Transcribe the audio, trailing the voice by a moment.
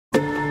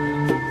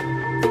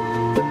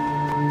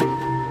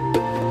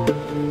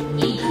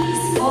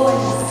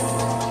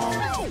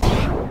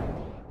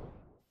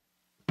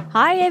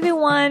Hi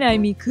everyone,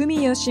 I'm Ikumi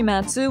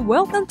Yoshimatsu.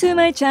 Welcome to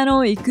my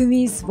channel,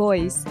 Ikumi's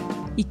Voice.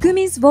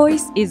 Ikumi's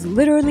Voice is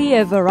literally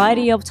a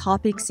variety of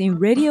topics in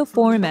radio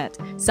format,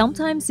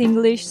 sometimes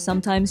English,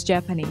 sometimes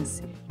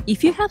Japanese.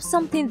 If you have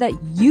something that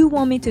you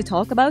want me to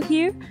talk about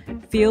here,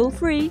 feel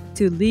free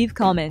to leave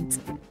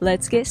comments.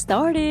 Let's get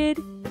started.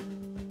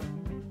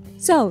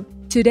 So,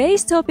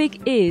 today's topic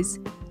is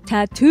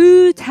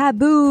tattoo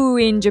taboo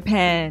in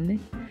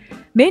Japan.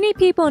 Many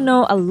people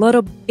know a lot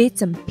of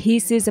bits and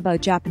pieces about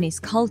Japanese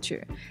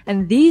culture,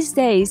 and these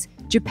days,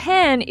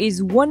 Japan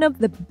is one of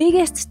the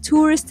biggest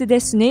tourist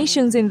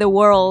destinations in the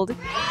world.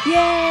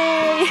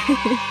 Yay!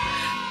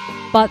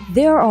 But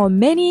there are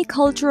many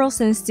cultural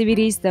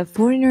sensitivities that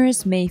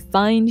foreigners may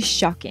find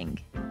shocking.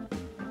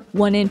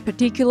 One in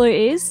particular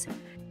is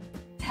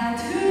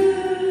tattoos.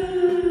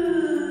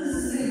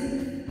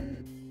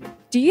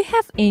 Do you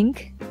have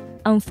ink?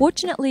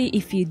 Unfortunately,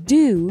 if you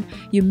do,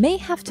 you may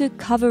have to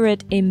cover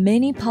it in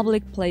many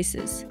public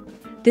places.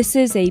 This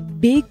is a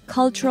big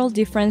cultural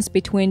difference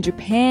between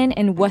Japan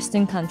and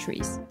Western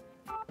countries.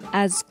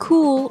 As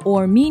cool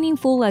or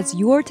meaningful as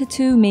your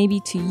tattoo may be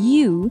to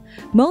you,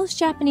 most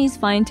Japanese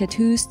find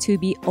tattoos to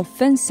be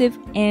offensive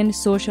and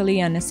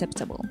socially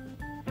unacceptable.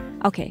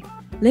 Okay,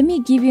 let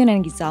me give you an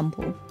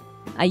example.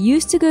 I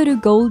used to go to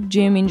Gold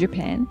Gym in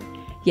Japan.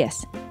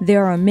 Yes,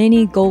 there are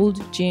many gold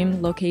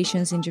gym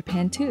locations in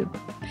Japan too.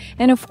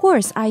 And of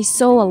course, I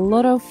saw a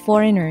lot of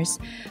foreigners,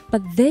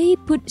 but they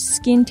put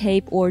skin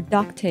tape or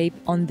duct tape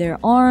on their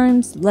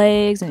arms,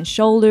 legs, and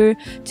shoulder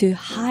to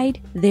hide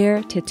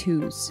their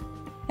tattoos.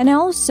 And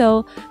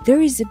also,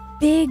 there is a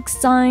big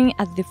sign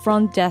at the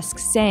front desk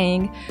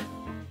saying,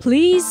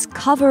 "Please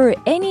cover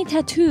any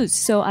tattoos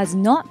so as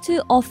not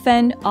to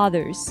offend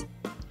others."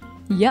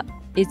 Yep,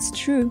 it's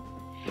true.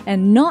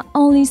 And not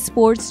only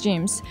sports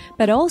gyms,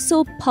 but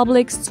also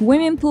public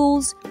swimming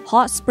pools,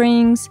 hot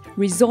springs,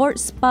 resort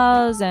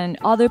spas, and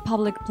other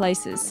public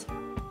places.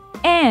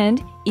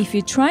 And if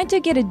you're trying to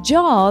get a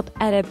job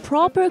at a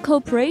proper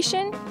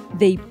corporation,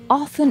 they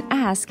often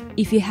ask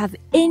if you have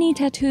any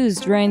tattoos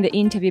during the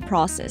interview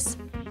process.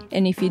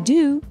 And if you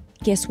do,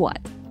 guess what?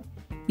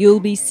 You'll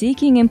be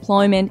seeking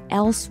employment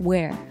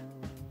elsewhere.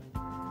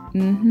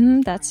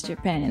 That's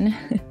Japan.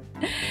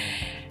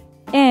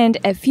 And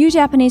a few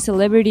Japanese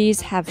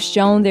celebrities have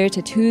shown their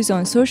tattoos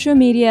on social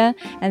media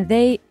and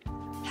they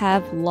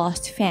have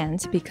lost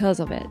fans because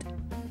of it.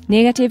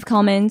 Negative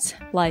comments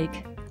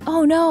like,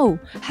 "Oh no,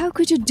 how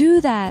could you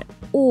do that?"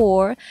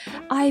 Or,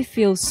 "I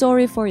feel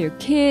sorry for your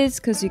kids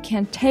because you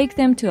can't take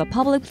them to a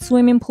public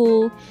swimming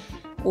pool."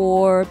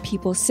 Or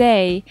people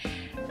say,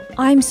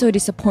 "I'm so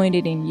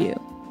disappointed in you."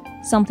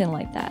 Something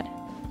like that.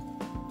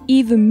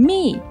 Even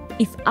me,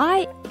 if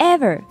I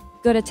ever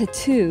got a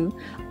tattoo,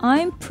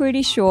 I'm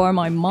pretty sure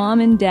my mom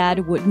and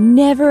dad would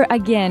never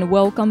again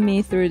welcome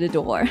me through the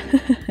door.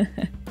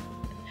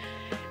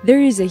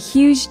 There is a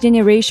huge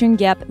generation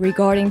gap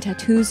regarding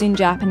tattoos in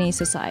Japanese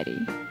society.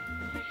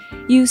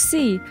 You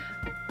see,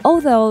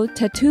 although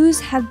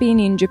tattoos have been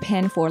in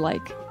Japan for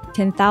like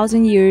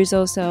 10,000 years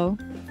or so,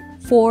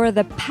 for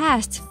the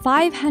past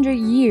 500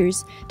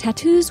 years,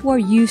 tattoos were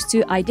used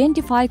to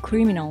identify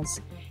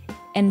criminals,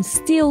 and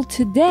still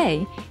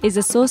today is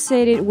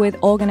associated with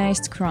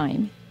organized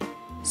crime.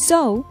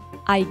 So,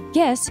 I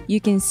guess you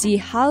can see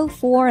how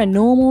for a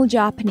normal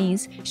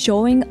Japanese,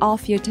 showing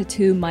off your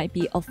tattoo might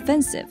be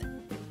offensive.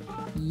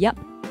 Yup,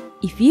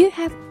 if you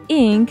have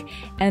ink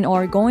and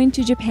are going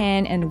to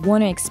Japan and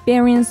want to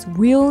experience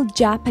real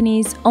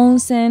Japanese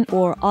onsen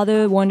or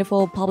other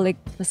wonderful public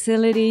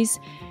facilities,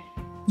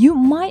 you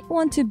might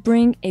want to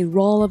bring a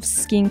roll of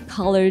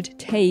skin-colored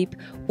tape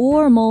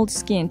or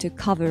moleskin to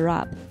cover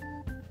up.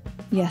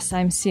 Yes,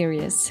 I'm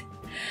serious.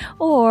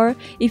 Or,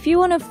 if you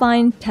want to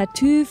find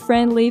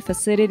tattoo-friendly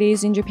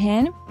facilities in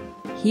Japan,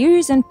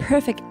 here's a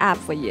perfect app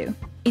for you.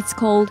 It's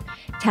called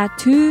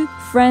Tattoo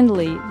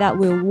Friendly that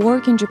will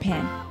work in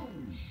Japan.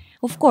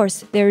 Of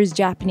course, there is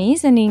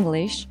Japanese and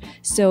English,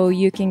 so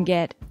you can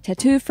get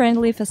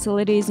tattoo-friendly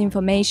facilities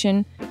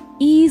information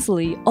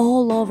easily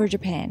all over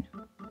Japan.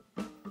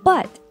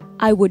 But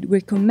I would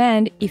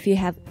recommend if you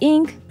have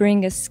ink,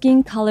 bring a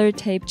skin-colored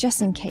tape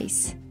just in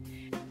case.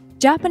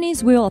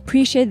 Japanese will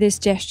appreciate this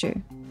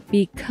gesture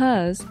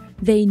because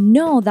they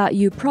know that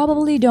you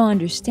probably don't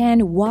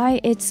understand why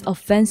it's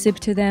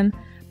offensive to them,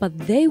 but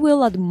they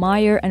will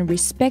admire and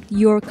respect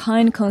your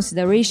kind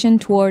consideration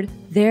toward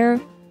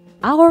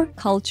our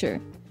culture.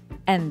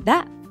 And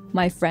that,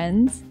 my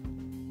friends,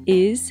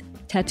 is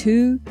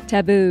tattoo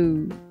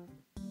taboo.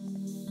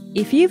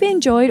 If you've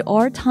enjoyed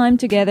our time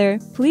together,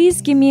 please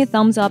give me a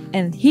thumbs up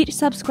and hit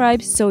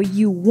subscribe so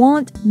you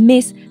won't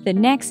miss the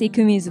next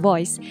Ikumi's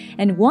Voice.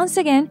 And once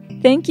again,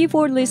 thank you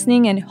for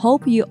listening and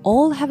hope you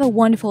all have a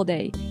wonderful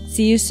day.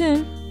 See you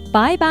soon.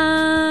 Bye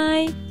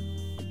bye!